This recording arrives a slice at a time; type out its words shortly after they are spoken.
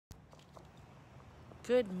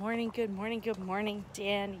Good morning, good morning, good morning.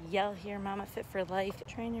 Danielle here, Mama Fit for Life.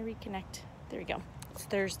 Trying to reconnect. There we go. It's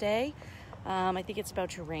Thursday. I think it's about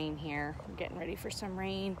to rain here. We're getting ready for some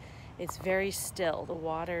rain. It's very still. The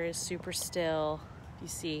water is super still. You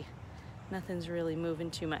see, nothing's really moving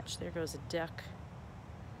too much. There goes a duck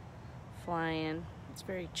flying. It's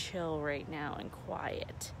very chill right now and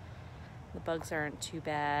quiet. The bugs aren't too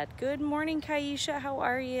bad. Good morning, Kaisha. How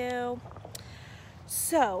are you?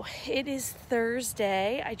 So it is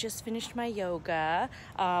Thursday. I just finished my yoga.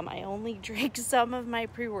 I only drank some of my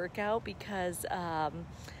pre-workout because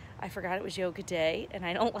I forgot it was yoga day, and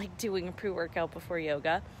I don't like doing a pre-workout before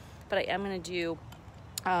yoga, but I am going to do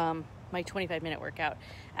my 25-minute workout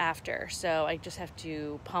after. So I just have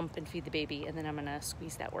to pump and feed the baby, and then I'm going to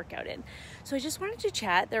squeeze that workout in. So I just wanted to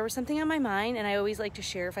chat. There was something on my mind, and I always like to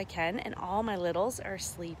share if I can, and all my littles are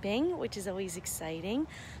sleeping, which is always exciting.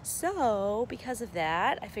 So because of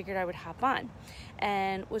that, I figured I would hop on.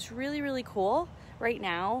 And what's really, really cool right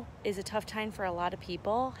now is a tough time for a lot of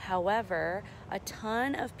people. However, a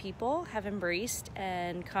ton of people have embraced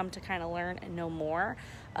and come to kind of learn and know more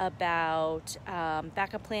about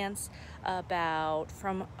backup plans, about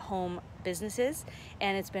from home businesses,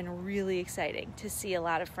 and it's been really exciting to see a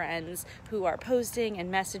lot of friends who are posting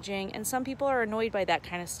and messaging, and some people are annoyed by that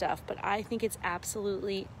kind of stuff, but I think it's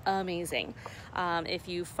absolutely amazing. If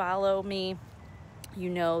you follow me, you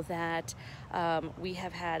know that we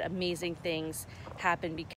have had amazing things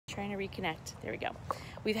happen because trying to reconnect. There we go.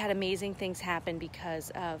 We've had amazing things happen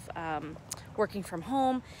because of working from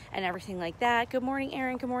home and everything like that. Good morning,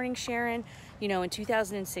 Erin. Good morning, Sharon. You know, in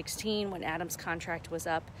 2016, when Adam's contract was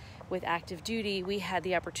up with active duty, we had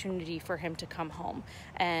the opportunity for him to come home.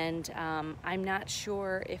 And I'm not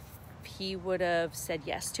sure if he would have said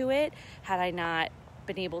yes to it had I not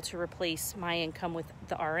been able to replace my income with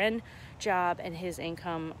the RN job and his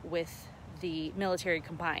income with the military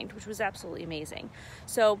combined, which was absolutely amazing.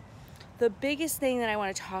 So the biggest thing that I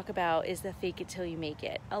want to talk about is the fake it till you make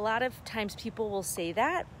it. A lot of times people will say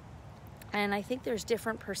that, and I think there's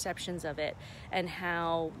different perceptions of it and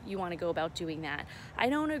how you want to go about doing that. I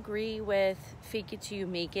don't agree with fake it till you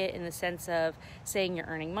make it in the sense of saying you're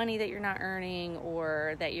earning money that you're not earning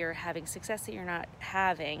or that you're having success that you're not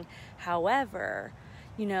having. However,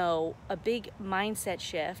 you know, a big mindset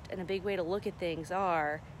shift and a big way to look at things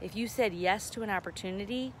are, if you said yes to an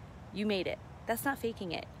opportunity, you made it. That's not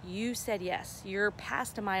faking it. You said yes. You're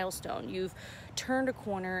past a milestone. You've turned a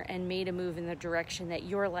corner and made a move in the direction that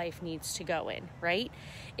your life needs to go in, right?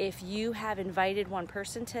 If you have invited one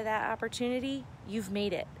person to that opportunity, you've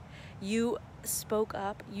made it. You spoke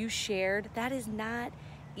up, you shared. That is not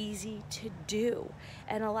easy to do.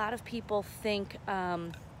 And a lot of people think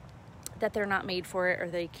that they're not made for it or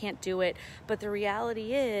they can't do it. But the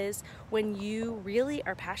reality is, when you really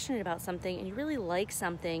are passionate about something and you really like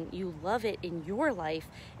something, you love it in your life,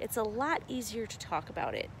 it's a lot easier to talk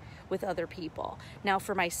about it with other people. Now,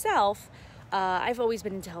 for myself, I've always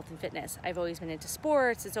been into health and fitness. I've always been into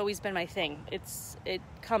sports. It's always been my thing. It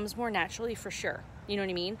comes more naturally for sure. You know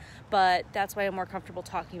what I mean? But that's why I'm more comfortable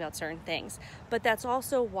talking about certain things. But that's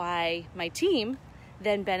also why my team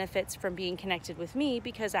then benefits from being connected with me,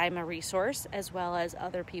 because I'm a resource as well as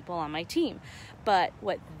other people on my team. But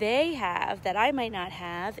what they have that I might not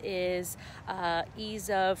have is ease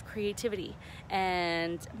of creativity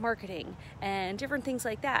and marketing and different things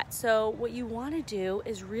like that. So what you want to do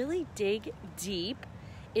is really dig deep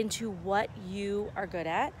into what you are good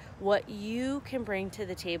at, what you can bring to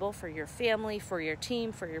the table for your family, for your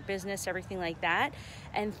team, for your business, everything like that,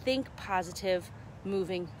 and think positive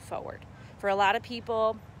moving forward. For a lot of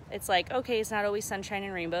people, it's like, okay, it's not always sunshine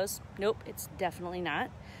and rainbows. Nope, it's definitely not.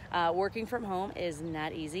 Working from home is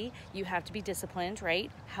not easy. You have to be disciplined, right?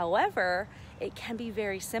 However, it can be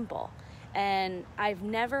very simple. And I've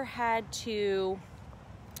never had to,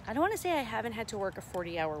 I don't want to say I haven't had to work a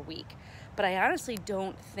 40-hour week, but I honestly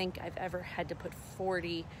don't think I've ever had to put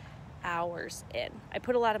 40 hours in. I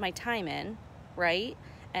put a lot of my time in, right?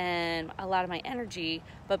 And a lot of my energy,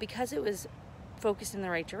 but because it was focused in the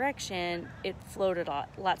right direction, it flowed a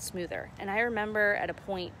lot smoother. And I remember at a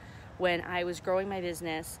point when I was growing my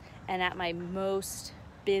business and at my most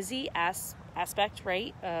busy aspect,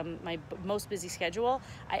 right? My most busy schedule,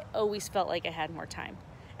 I always felt like I had more time.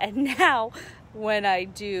 And now when I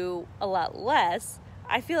do a lot less,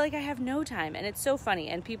 I feel like I have no time. And it's so funny.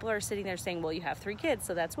 And people are sitting there saying, well, you have 3 kids,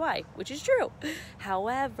 so that's why, which is true.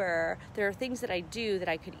 However, there are things that I do that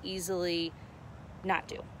I could easily not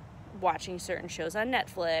do. Watching certain shows on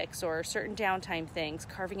Netflix or certain downtime things,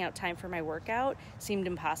 carving out time for my workout seemed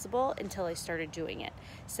impossible until I started doing it.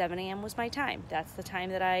 7 a.m. was my time. That's the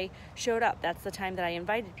time that I showed up. That's the time that I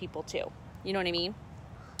invited people to. You know what I mean?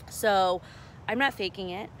 So I'm not faking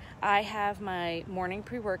it. I have my morning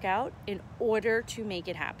pre-workout in order to make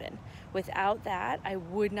it happen. Without that, I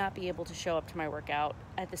would not be able to show up to my workout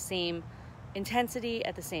at the same intensity,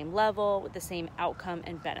 at the same level, with the same outcome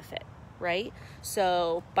and benefit, right?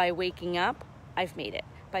 So by waking up, I've made it.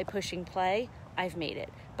 By pushing play, I've made it.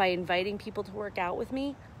 By inviting people to work out with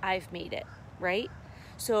me, I've made it, right?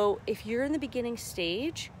 So if you're in the beginning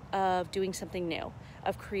stage of doing something new,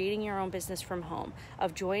 of creating your own business from home,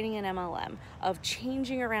 of joining an MLM, of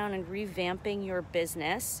changing around and revamping your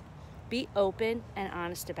business, be open and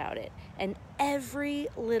honest about it. And every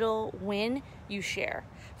little win you share.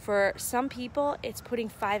 For some people, it's putting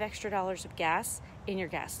 $5 extra of gas in your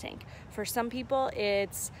gas tank. For some people,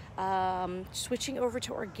 it's switching over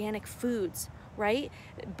to organic foods, right?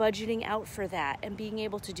 Budgeting out for that and being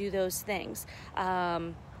able to do those things.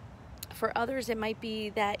 For others, it might be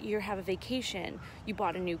that you have a vacation, you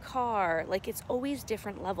bought a new car, like it's always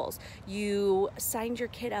different levels. You signed your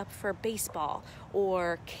kid up for baseball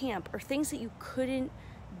or camp or things that you couldn't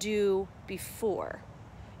do before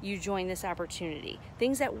you joined this opportunity,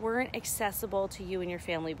 things that weren't accessible to you and your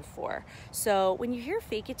family before. So when you hear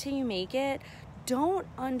fake it till you make it, don't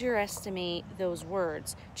underestimate those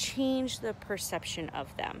words. Change the perception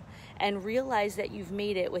of them and realize that you've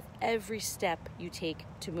made it with every step you take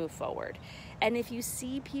to move forward. And if you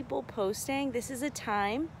see people posting, this is a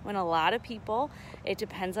time when a lot of people, it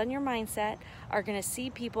depends on your mindset, are going to see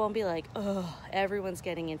people and be like, oh, everyone's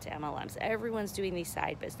getting into MLMs. Everyone's doing these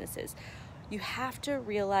side businesses. You have to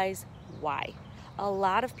realize why. A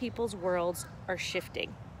lot of people's worlds are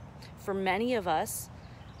shifting. For many of us,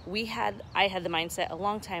 I had the mindset a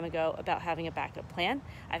long time ago about having a backup plan.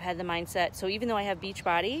 I've had the mindset, so even though I have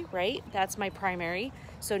Beachbody, right, that's my primary,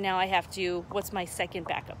 so now I have to, what's my second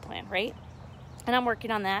backup plan, right? And I'm working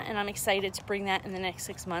on that, and I'm excited to bring that in the next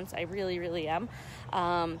 6 months. I really, really am.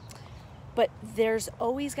 But there's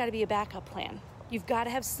always got to be a backup plan. You've got to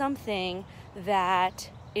have something that,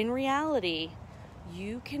 in reality,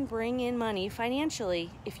 you can bring in money financially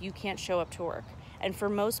if you can't show up to work. And for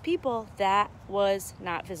most people, that was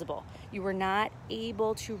not visible. You were not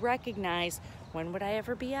able to recognize, when would I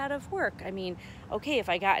ever be out of work? I mean, okay, if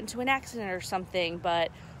I got into an accident or something,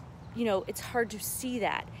 but, it's hard to see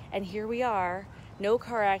that. And here we are, no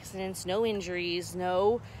car accidents, no injuries,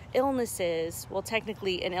 no illnesses. Well,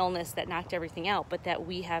 technically an illness that knocked everything out, but that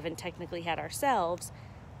we haven't technically had ourselves,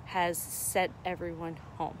 has sent everyone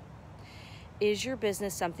home. Is your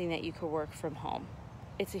business something that you could work from home?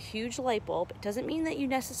 It's a huge light bulb. It doesn't mean that you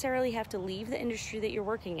necessarily have to leave the industry that you're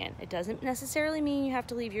working in. It doesn't necessarily mean you have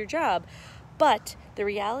to leave your job. But the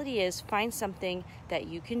reality is, find something that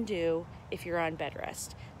you can do if you're on bed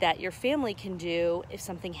rest, that your family can do if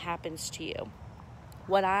something happens to you.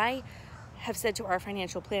 What I have said to our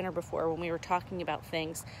financial planner before when we were talking about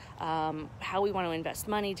things, how we want to invest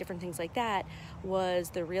money, different things like that,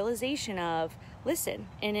 was the realization of, listen,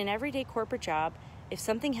 in an everyday corporate job, if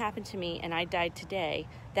something happened to me and I died today,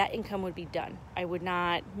 that income would be done. I would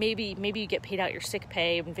not, maybe you get paid out your sick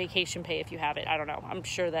pay and vacation pay if you have it. I don't know. I'm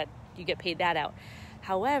sure that you get paid that out.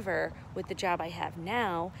 However, with the job I have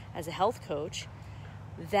now as a health coach,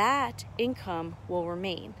 that income will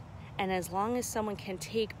remain. And as long as someone can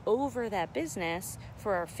take over that business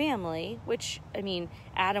for our family, which, I mean,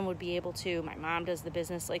 Adam would be able to, my mom does the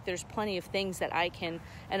business, like there's plenty of things that I can,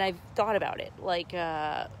 and I've thought about it, like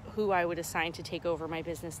who I would assign to take over my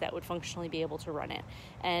business that would functionally be able to run it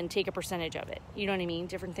and take a percentage of it. You know what I mean?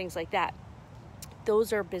 Different things like that.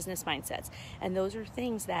 Those are business mindsets. And those are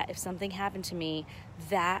things that if something happened to me,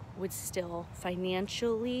 that would still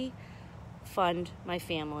financially fund my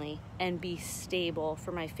family and be stable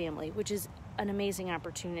for my family, which is an amazing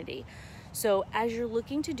opportunity. So as you're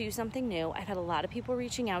looking to do something new, I've had a lot of people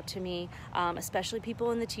reaching out to me, especially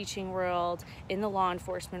people in the teaching world, in the law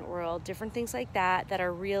enforcement world, different things like that, that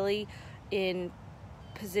are really in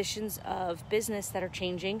positions of business that are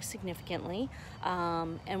changing significantly,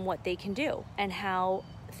 and what they can do and how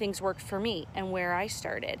things worked for me and where I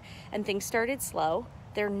started. And things started slow.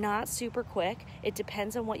 They're not super quick. It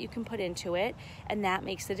depends on what you can put into it, and that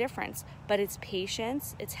makes the difference. But it's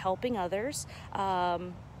patience. It's helping others.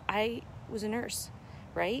 I was a nurse,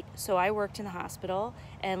 right? So I worked in the hospital,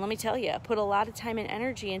 and let me tell you, I put a lot of time and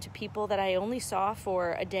energy into people that I only saw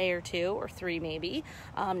for a day or 2 or 3 maybe,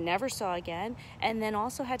 never saw again, and then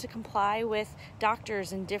also had to comply with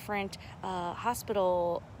doctors and different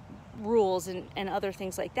hospital rules and other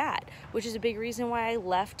things like that, which is a big reason why I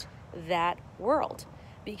left that world,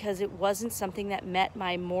 because it wasn't something that met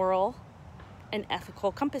my moral and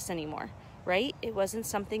ethical compass anymore, right? It wasn't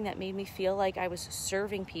something that made me feel like I was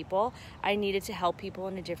serving people. I needed to help people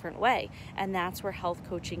in a different way. And that's where health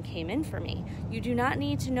coaching came in for me. You do not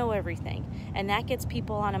need to know everything. And that gets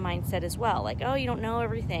people on a mindset as well. Like, oh, you don't know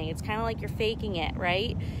everything. It's kind of like you're faking it,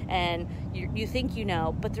 right? And you think you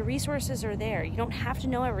know, but the resources are there. You don't have to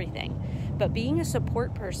know everything. But being a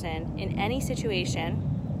support person in any situation,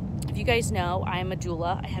 if you guys know, I'm a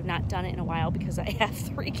doula. I have not done it in a while because I have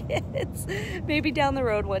 3 kids. Maybe down the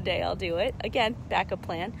road one day I'll do it. Again, backup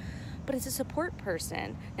plan. But it's a support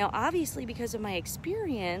person. Now, obviously, because of my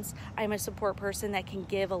experience, I'm a support person that can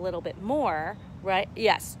give a little bit more, right?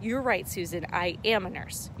 Yes, you're right, Susan. I am a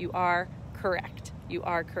nurse. You are correct. You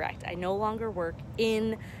are correct. I no longer work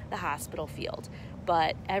in the hospital field,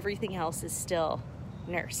 but everything else is still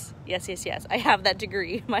nurse. Yes, yes, yes. I have that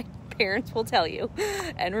degree. My parents will tell you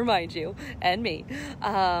and remind you, and me.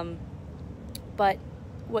 But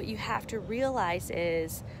what you have to realize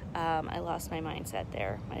is, I lost my mindset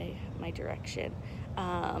there, my direction.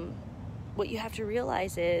 What you have to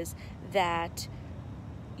realize is that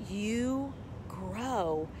you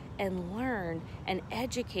grow and learn and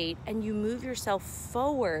educate, and you move yourself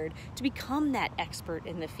forward to become that expert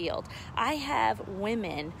in the field. I have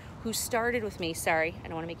women who started with me, sorry, I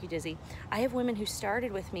don't want to make you dizzy. I have women who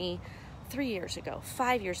started with me 3 years ago,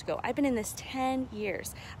 5 years ago. I've been in this 10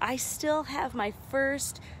 years. I still have my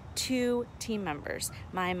first 2 team members,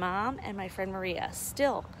 my mom and my friend Maria,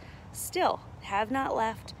 still have not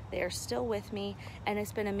left. They are still with me, and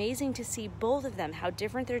it's been amazing to see both of them, how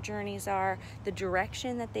different their journeys are, the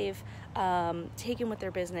direction that they've taken with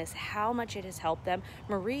their business, how much it has helped them.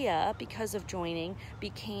 Maria, because of joining,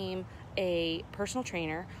 became a personal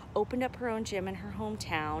trainer, opened up her own gym in her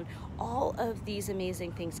hometown. All of these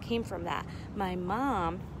amazing things came from that. My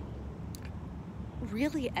mom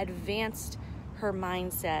really advanced her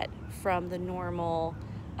mindset from the normal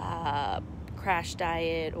crash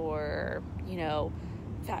diet or,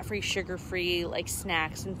 fat-free, sugar-free, like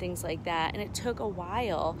snacks and things like that. And it took a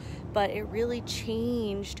while, but it really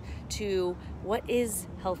changed to what is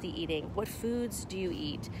healthy eating? What foods do you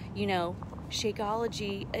eat?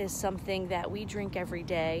 Shakeology is something that we drink every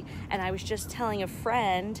day. And I was just telling a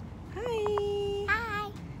friend,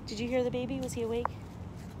 hi. Did you hear the baby? Was he awake?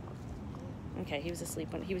 Okay, he was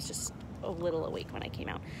asleep he was just a little awake when I came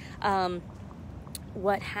out.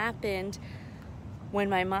 What happened when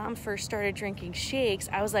my mom first started drinking shakes,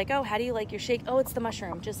 I was like, oh, how do you like your shake? Oh, it's the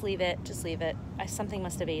mushroom. Just leave it. Something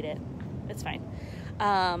must have ate it. It's fine.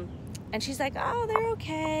 And she's like, oh, they're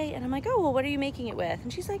okay. And I'm like, oh, well, what are you making it with?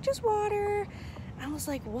 And she's like, just water. I was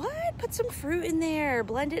like, what? Put some fruit in there.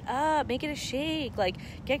 Blend it up. Make it a shake. Like,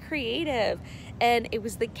 get creative. And it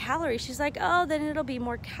was the calories. She's like, oh, then it'll be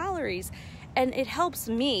more calories. And it helps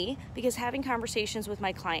me because having conversations with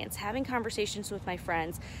my clients, having conversations with my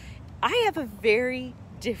friends, I have a very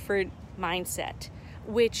different mindset,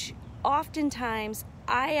 which oftentimes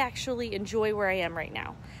I actually enjoy where I am right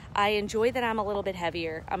now. I enjoy that I'm a little bit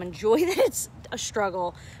heavier. I enjoy that it's a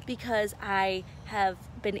struggle because I have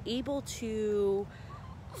been able to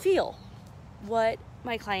feel what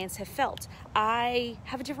my clients have felt. I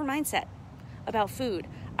have a different mindset about food.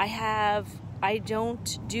 I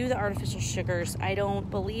don't do the artificial sugars. I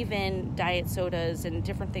don't believe in diet sodas and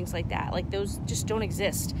different things like that. Like, those just don't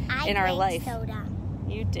exist in our life. Soda.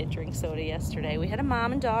 You did drink soda yesterday. We had a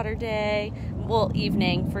mom and daughter day,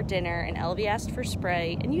 evening for dinner, and Elvie asked for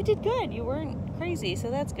spray, and you did good. You weren't crazy,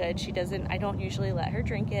 so that's good. I don't usually let her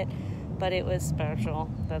drink it, but it was special.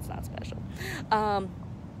 That's not special.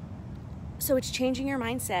 So it's changing your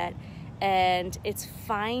mindset. And it's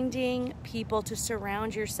finding people to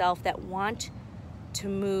surround yourself that want to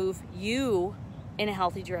move you in a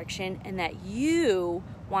healthy direction and that you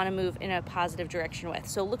want to move in a positive direction with.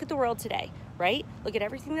 So look at the world today, right? Look at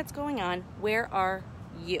everything that's going on. Where are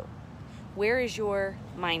you? Where is your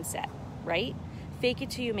mindset, right? Fake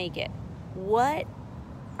it till you make it. What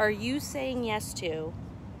are you saying yes to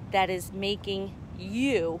that is making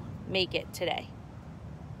you make it today?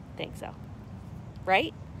 Think so,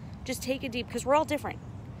 right? Just take a deep, because we're all different.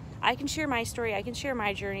 I can share my story. I can share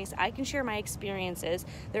my journeys. I can share my experiences.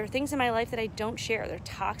 There are things in my life that I don't share. They're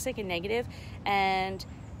toxic and negative, and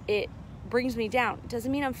it brings me down. It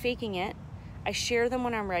doesn't mean I'm faking it. I share them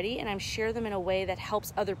when I'm ready, and I share them in a way that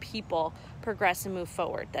helps other people progress and move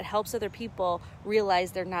forward, that helps other people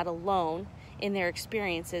realize they're not alone in their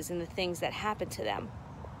experiences and the things that happen to them.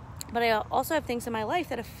 But I also have things in my life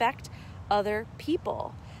that affect other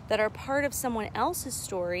people, that are part of someone else's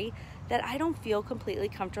story that I don't feel completely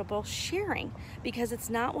comfortable sharing because it's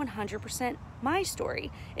not 100% my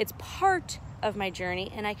story. It's part of my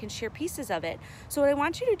journey and I can share pieces of it. So what I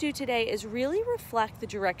want you to do today is really reflect the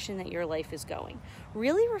direction that your life is going.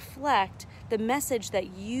 Really reflect the message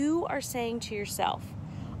that you are saying to yourself.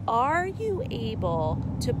 Are you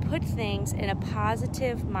able to put things in a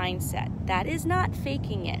positive mindset? That is not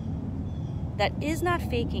faking it. That is not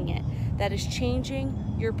faking it. That is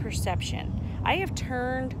changing your perception. I have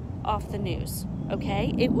turned off the news,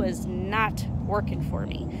 okay? It was not working for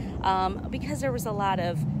me because there was a lot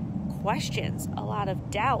of questions, a lot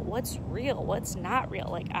of doubt. What's real? What's not real?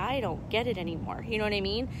 Like, I don't get it anymore. You know what I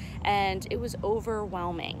mean? And it was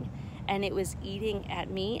overwhelming. And it was eating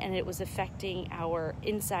at me, and it was affecting our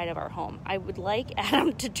inside of our home. I would like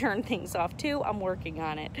Adam to turn things off too. I'm working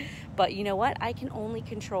on it. But you know what? I can only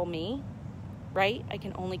control me, right? I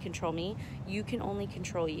can only control me. You can only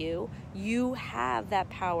control you. You have that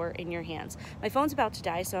power in your hands. My phone's about to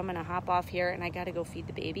die, so I'm going to hop off here, and I got to go feed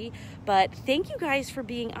the baby. But thank you guys for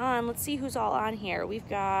being on. Let's see who's all on here. We've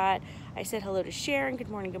got, I said hello to Sharon. Good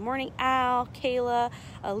morning, Al, Kayla,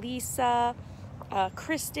 Elisa,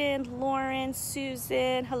 Kristen, Lauren,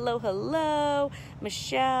 Susan, hello,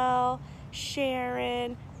 Michelle,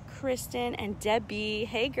 Sharon, Kristen, and Debbie.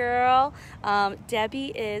 Hey girl. Debbie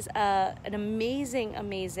is an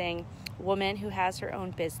amazing woman who has her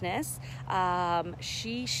own business.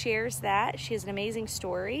 She shares that. She has an amazing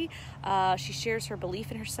story. She shares her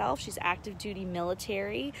belief in herself. She's active duty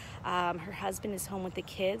military. Her husband is home with the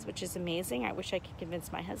kids, which is amazing. I wish I could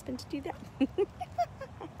convince my husband to do that.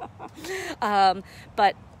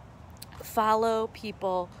 But follow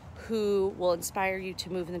people who will inspire you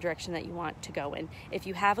to move in the direction that you want to go in. If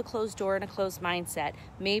you have a closed door and a closed mindset,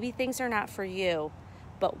 maybe things are not for you,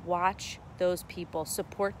 but watch those people,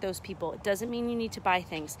 support those people. It doesn't mean you need to buy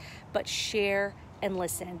things, but share and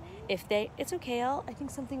listen. It's okay, Al. I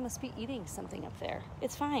think something must be eating something up there.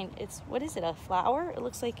 It's fine. What is it, a flower? It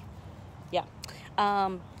looks like, yeah.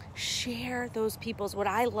 Share those people's. What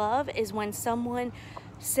I love is when someone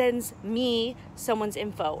sends me someone's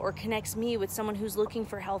info or connects me with someone who's looking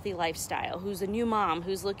for a healthy lifestyle, who's a new mom,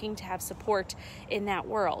 who's looking to have support in that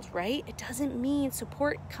world, right? It doesn't mean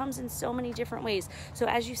support comes in so many different ways. So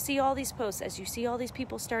as you see all these posts, as you see all these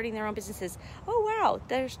people starting their own businesses, oh wow,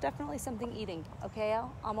 there's definitely something eating. Okay,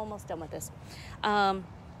 Al, I'm almost done with this.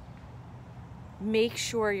 Make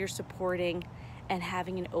sure you're supporting and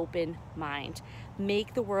having an open mind.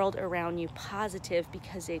 Make the world around you positive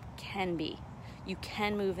because it can be. You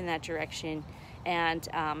can move in that direction, and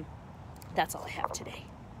that's all I have today.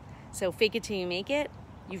 So fake it till you make it.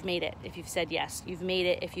 You've made it if you've said yes. You've made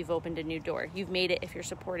it if you've opened a new door. You've made it if you're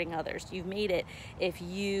supporting others. You've made it if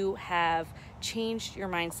you have changed your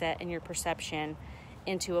mindset and your perception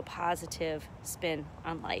into a positive spin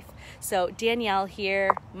on life. So Danielle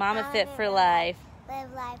here, Mama Fit for Life.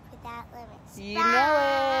 Live life without limits. You know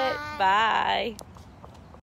it. Bye.